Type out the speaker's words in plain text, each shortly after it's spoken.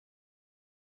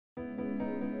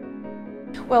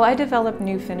Well, I develop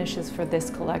new finishes for this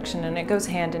collection, and it goes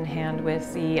hand in hand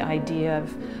with the idea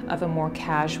of a more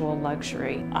casual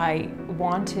luxury. I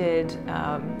wanted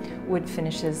wood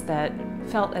finishes that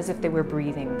felt as if they were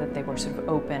breathing, that they were sort of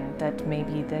open, that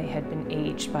maybe they had been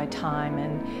aged by time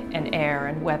and air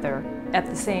and weather. At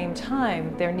the same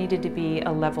time, there needed to be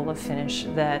a level of finish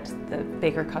that the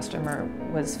Baker customer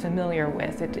was familiar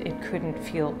with. It couldn't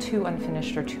feel too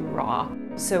unfinished or too raw.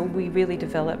 So we really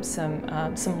developed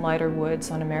some lighter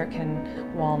woods on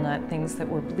American walnut, things that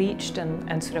were bleached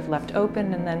and sort of left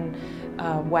open and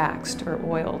then waxed or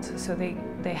oiled. So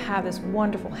they have this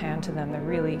wonderful hand to them. They're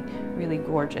really, really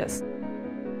gorgeous.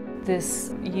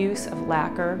 This use of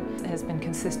lacquer has been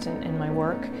consistent in my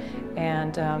work,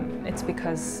 and it's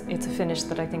because it's a finish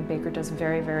that I think Baker does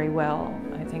very, very well.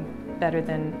 I think better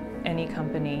than any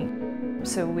company.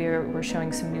 So we're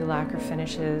showing some new lacquer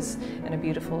finishes in a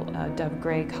beautiful dove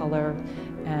gray color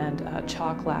and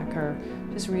chalk lacquer,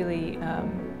 just really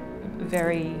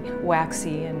very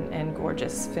waxy and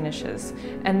gorgeous finishes.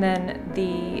 And then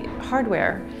the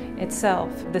hardware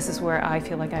itself, this is where I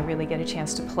feel like I really get a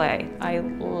chance to play. I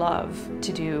love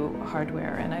to do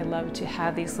hardware, and I love to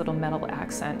have these little metal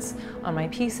accents on my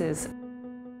pieces.